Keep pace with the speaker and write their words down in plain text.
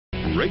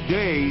great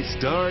day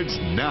starts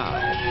now.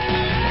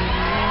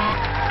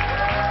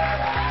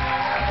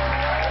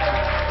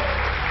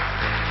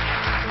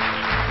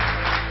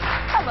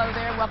 Hello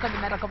there, welcome to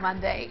Medical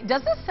Monday.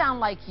 Does this sound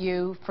like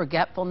you?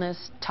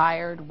 Forgetfulness,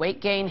 tired,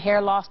 weight gain,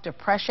 hair loss,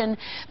 depression?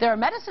 There are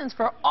medicines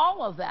for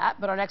all of that,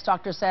 but our next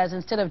doctor says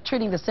instead of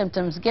treating the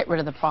symptoms, get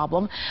rid of the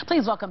problem.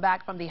 Please welcome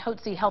back from the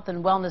Hotze Health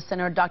and Wellness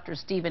Center, Dr.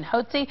 Stephen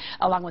Hotze,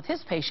 along with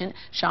his patient,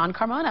 Shawn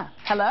Carmona.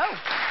 Hello.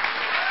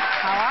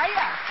 How are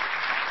you?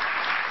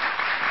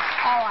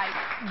 All right,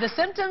 the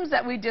symptoms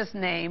that we just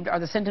named are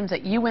the symptoms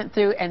that you went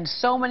through and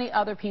so many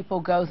other people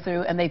go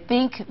through, and they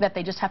think that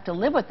they just have to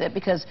live with it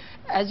because,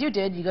 as you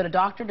did, you go to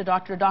doctor to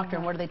doctor to doctor,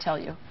 and what do they tell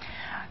you?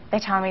 They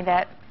tell me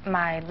that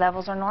my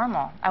levels are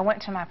normal. I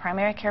went to my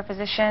primary care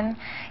physician.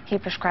 He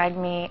prescribed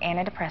me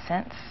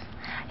antidepressants.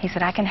 He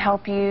said, I can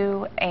help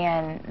you,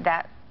 and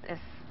that is,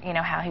 you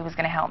know, how he was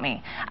going to help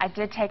me. I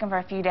did take them for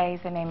a few days.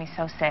 They made me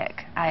so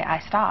sick.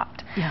 I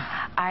stopped.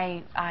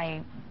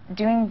 Yeah.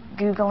 Doing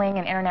Googling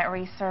and internet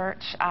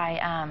research, I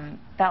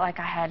felt like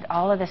I had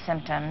all of the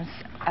symptoms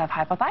of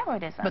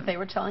hypothyroidism. But they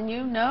were telling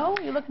you, no,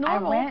 you look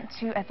normal. I went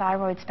to a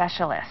thyroid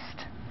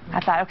specialist. I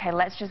thought, okay,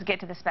 let's just get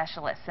to the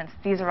specialist since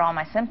these are all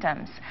my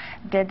symptoms.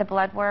 Did the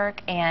blood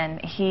work,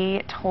 and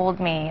he told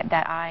me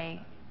that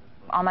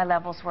all my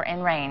levels were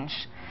in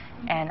range,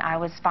 and I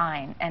was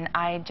fine. And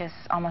I just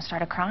almost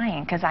started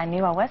crying because I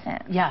knew I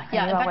wasn't. Yeah,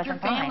 yeah. In fact, your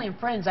family fine. and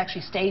friends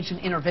actually staged an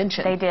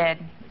intervention. They did.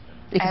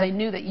 Because they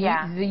knew that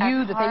that they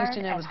used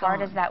to know was gone. As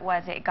hard as that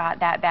was, it got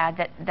that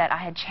bad that I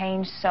had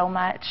changed so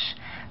much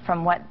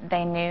from what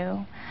they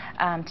knew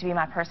to be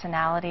my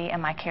personality and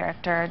my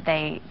character.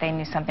 They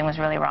knew something was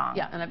really wrong.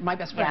 Yeah, and my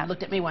best friend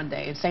looked at me one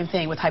day, same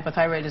thing with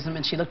hypothyroidism,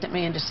 and she looked at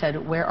me and just said,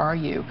 where are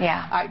you?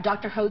 Yeah. All right,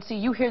 Dr. Hotze,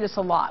 you hear this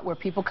a lot where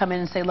people come in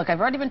and say, look,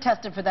 I've already been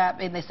tested for that,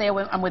 and they say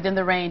I'm within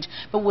the range,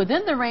 but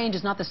within the range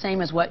is not the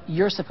same as what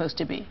you're supposed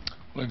to be.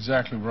 Well,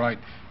 exactly right.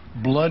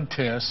 Blood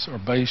tests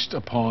are based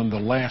upon the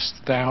last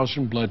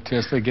 1,000 blood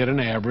tests. They get an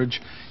average,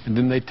 and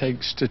then they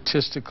take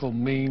statistical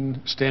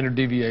mean standard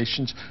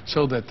deviations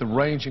so that the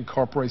range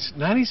incorporates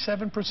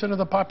 97% of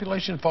the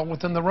population fall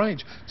within the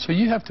range. So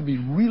you have to be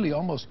really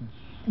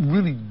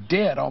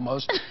dead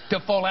almost to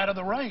fall out of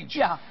the range.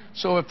 Yeah.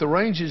 So if the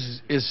range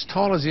is as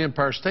tall as the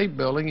Empire State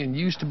Building and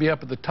you used to be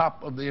up at the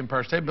top of the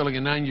Empire State Building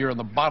and now you're on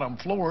the bottom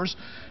floors,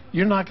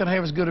 you're not going to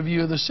have as good a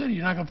view of the city.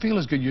 You're not going to feel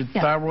as good. Your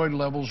thyroid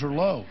levels are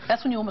low.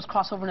 That's when you almost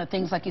cross over into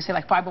things like you say,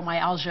 like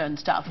fibromyalgia and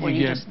stuff. Where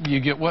you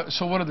get what?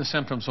 So what are the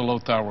symptoms of low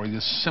thyroid?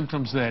 The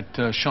symptoms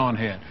that Shawn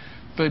had: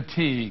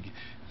 fatigue,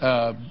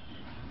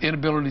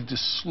 inability to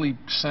sleep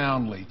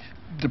soundly,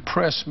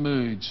 depressed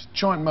moods,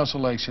 joint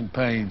muscle aches and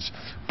pains,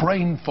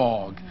 brain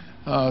fog.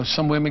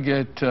 Some women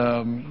get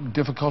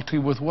difficulty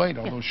with weight,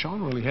 although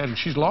Shawn really hadn't.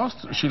 She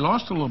lost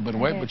a little bit of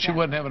weight, but she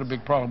wasn't having a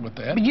big problem with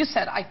that. But you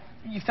said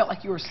you felt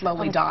like you were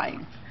slowly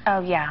dying.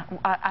 Oh yeah,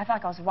 I felt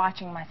like I was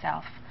watching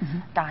myself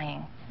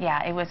dying.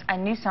 Yeah, it was. I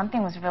knew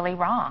something was really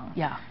wrong.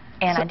 Yeah.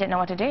 And I didn't know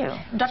what to do.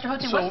 Dr.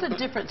 Hotze, what's the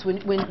difference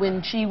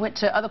when she went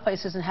to other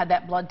places and had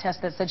that blood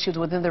test that said she was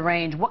within the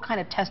range? What kind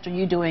of test are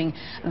you doing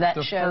that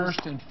shows? The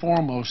first and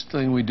foremost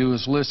thing we do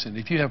is listen.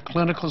 If you have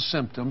clinical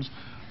symptoms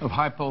of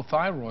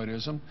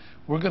hypothyroidism,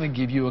 we're going to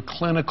give you a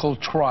clinical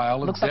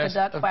trial. Looks like a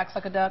duck, quacks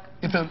like a duck.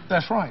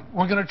 That's right.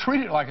 We're going to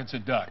treat it like it's a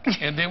duck,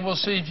 and then we'll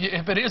see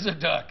if it is a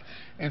duck.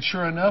 And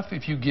sure enough,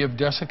 if you give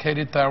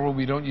desiccated thyroid,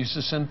 we don't use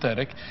the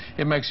synthetic,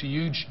 it makes a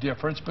huge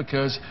difference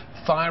because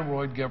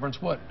thyroid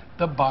governs what?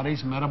 The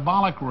body's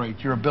metabolic rate,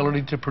 your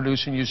ability to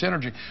produce and use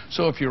energy.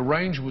 So if your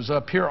range was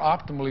up here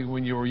optimally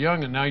when you were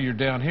young and now you're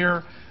down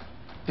here,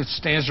 it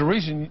stands to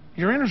reason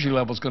your energy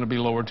level is going to be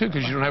lower too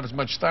because you don't have as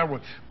much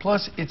thyroid.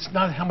 Plus, it's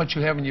not how much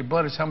you have in your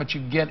blood, it's how much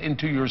you get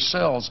into your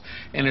cells.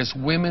 And as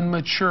women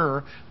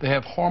mature, they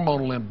have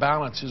hormonal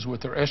imbalances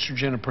with their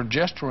estrogen and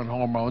progesterone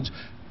hormones,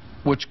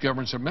 which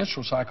governs their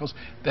menstrual cycles,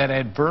 that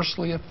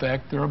adversely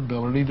affect their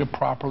ability to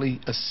properly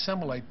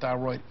assimilate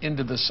thyroid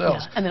into the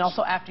cells. Yeah. And then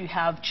also after you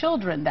have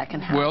children, that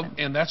can happen. Well,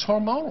 and that's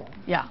hormonal.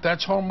 Yeah.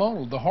 That's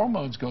hormonal. The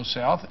hormones go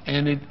south,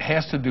 and it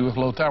has to do with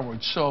low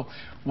thyroid. So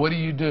what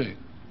do?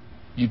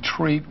 You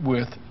treat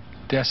with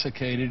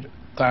desiccated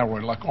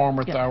thyroid, like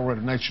Armour thyroid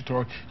or Nature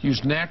thyroid.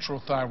 Use natural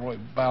thyroid,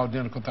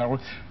 bioidentical thyroid.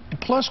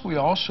 Plus, we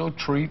also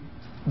treat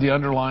the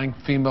underlying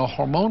female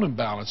hormone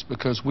imbalance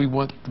because we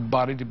want the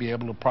body to be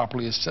able to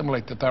properly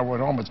assimilate the thyroid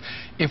hormones.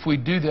 If we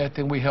do that,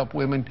 then we help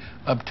women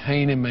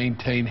obtain and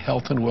maintain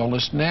health and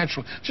wellness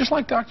naturally. Just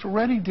like Dr.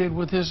 Reddy did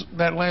with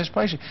that last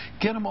patient.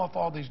 Get them off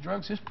all these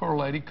drugs. This poor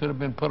lady could have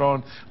been put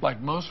on,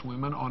 like most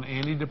women, on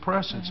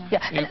antidepressants.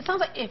 Yeah, and it sounds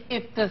like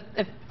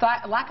if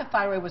lack of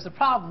thyroid was the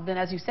problem, then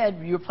as you said,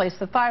 you replace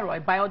the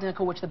thyroid,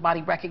 bioidentical, which the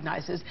body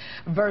recognizes,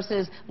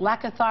 versus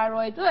lack of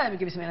thyroid, let me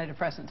give you some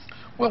antidepressants.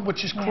 Well,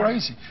 which is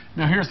crazy.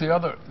 Now, here's the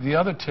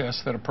other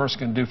test that a person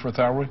can do for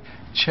thyroid.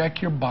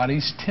 Check your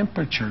body's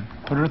temperature.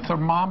 Put a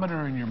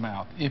thermometer in your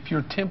mouth. If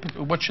your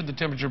what should the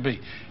temperature be?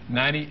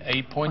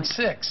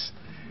 98.6.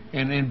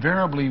 And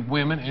invariably,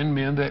 women and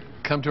men that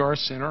come to our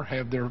center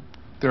have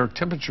their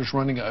temperatures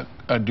running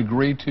a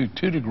degree to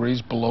 2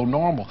 degrees below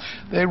normal.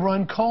 They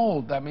run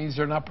cold. That means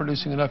they're not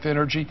producing enough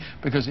energy,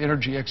 because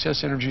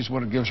excess energy is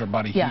what it gives our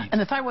body heat. Yeah,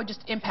 and the thyroid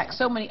just impacts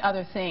so many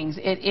other things.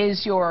 It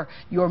is your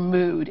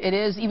mood. It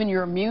is even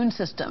your immune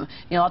system.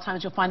 You know, a lot of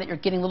times you'll find that you're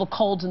getting little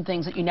colds and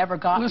things that you never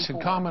got Listen,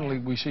 before. commonly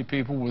we see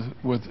people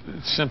with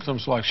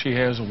symptoms like she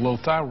has of low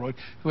thyroid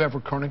who have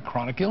recurrent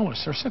chronic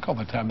illness. They're sick all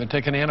the time. They're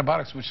taking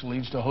antibiotics, which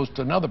leads to a host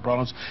of other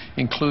problems,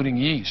 including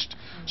yeast.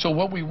 So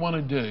what we want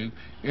to do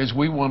is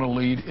we want to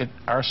lead at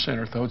our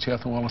center, the Hotze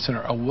Health and Wellness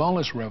Center, a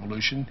wellness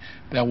revolution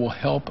that will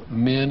help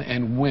men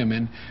and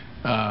women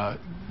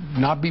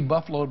not be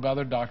buffaloed by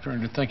their doctor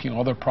into thinking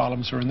all their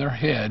problems are in their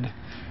head.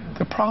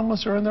 The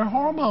problems are in their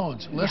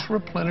hormones. Let's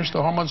replenish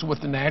the hormones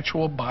with the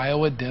natural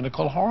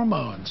bioidentical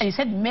hormones. And you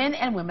said men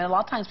and women. A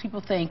lot of times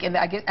people think, and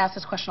I get asked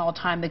this question all the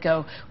time, they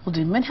go, well,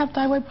 do men have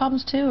thyroid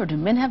problems too? Or do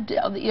men have,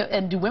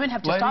 and do women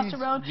have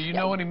testosterone? Ladies, do you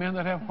know any men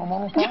that have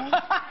hormonal problems?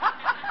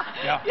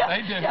 Yeah,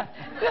 they do. Yeah.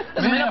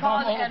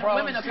 Menopause and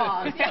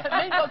womenopause.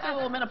 Men go through a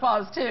little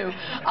menopause too.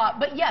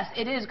 But yes,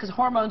 it is, because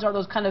hormones are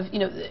those kind of, you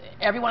know,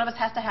 every one of us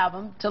has to have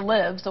them to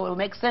live, so it will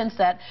make sense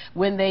that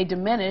when they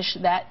diminish,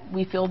 that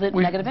we feel the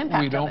negative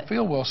impact We of don't it.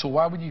 feel well, so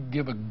why would you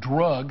give a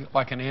drug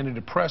like an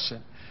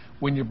antidepressant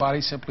when your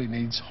body simply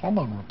needs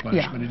hormone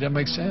replenishment? Yeah. It doesn't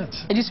make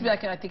sense. It used to be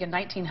like, I think in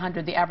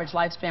 1900, the average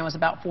lifespan was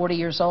about 40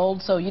 years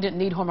old, so you didn't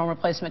need hormone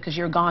replacement because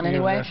you're gone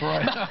anyway. That's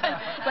right.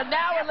 But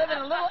now we're living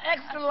a little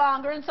extra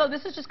longer, and so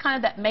this is just kind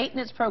of that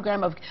maintenance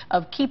program of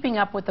keeping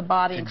up with the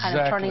body and kind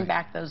of turning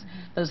back those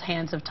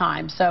hands of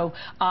time. So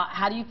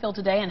how do you feel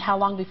today, and how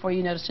long before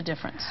you noticed a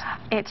difference?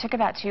 It took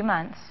about 2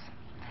 months,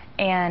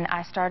 and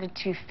I started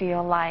to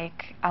feel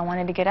like I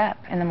wanted to get up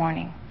in the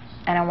morning,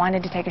 and I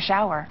wanted to take a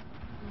shower,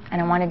 and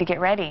I wanted to get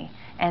ready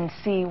and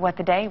see what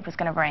the day was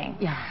going to bring.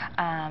 Yeah.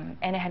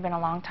 And it had been a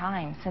long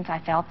time since I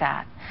felt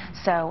that.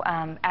 So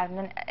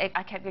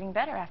I kept getting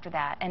better after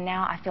that, and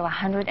now I feel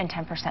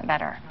 110%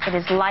 better. It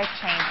is life-changing.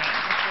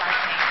 It's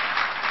life-changing.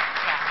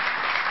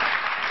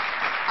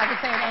 I could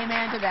say an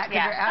amen to that,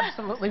 because you're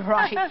absolutely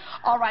right.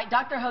 All right,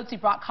 Dr. Hotze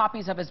brought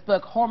copies of his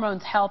book,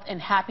 Hormones, Health,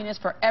 and Happiness,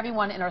 for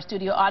everyone in our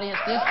studio audience.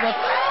 This book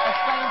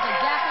explains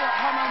exactly what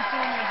hormones do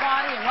in your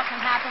body and what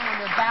can happen when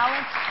they're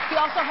balanced. He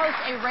also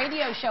hosts a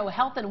radio show,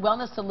 Health and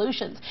Wellness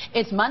Solutions.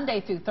 It's Monday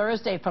through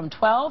Thursday from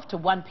 12 to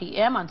 1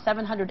 p.m. on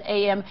 700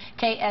 AM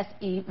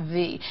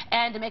KSEV.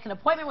 And to make an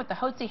appointment with the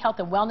Hotze Health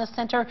and Wellness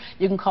Center,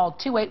 you can call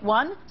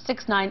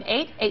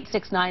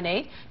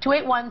 281-698-8698,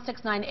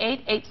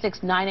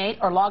 281-698-8698,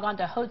 or log on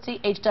to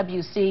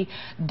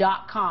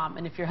HotzeHWC.com.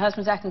 And if your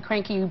husband's acting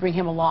cranky, you bring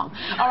him along.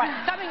 All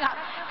right, coming up,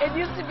 it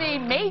used to be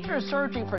major surgery for